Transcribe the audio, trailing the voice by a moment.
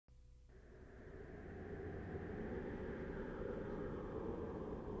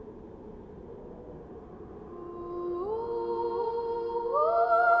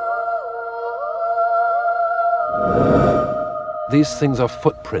These things are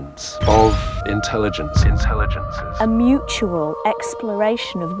footprints of intelligences. A mutual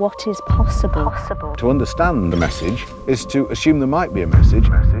exploration of what is possible. To understand the message is to assume there might be a message.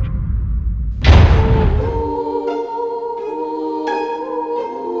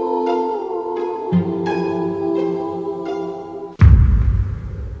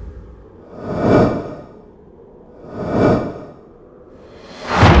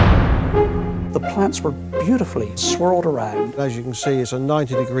 The plants were beautifully swirled around. As you can see, it's a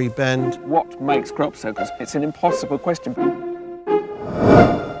 90-degree bend. What makes crop circles? It's an impossible question.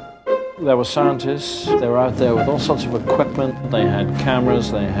 There were scientists, they were out there with all sorts of equipment. They had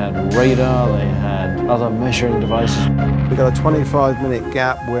cameras, they had radar, they had other measuring devices. We got a 25-minute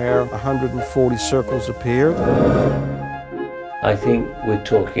gap where 140 circles appeared. I think we're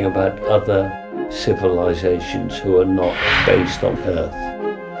talking about other civilizations who are not based on Earth.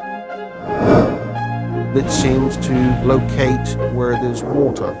 It seems to locate where there's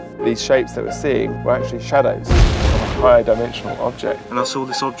water. These shapes that we're seeing were actually shadows of a higher dimensional object. And I saw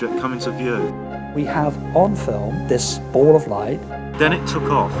this object come into view. We have on film this ball of light. Then it took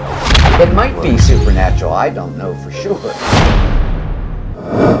off. It might be supernatural, I don't know for sure.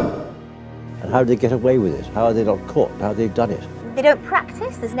 And how did they get away with it? How are they not caught? How have they done it? They don't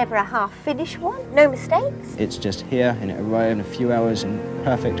practice, there's never a half-finished one, no mistakes. It's just here and it arrived in a few hours in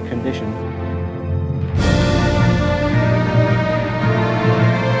perfect condition.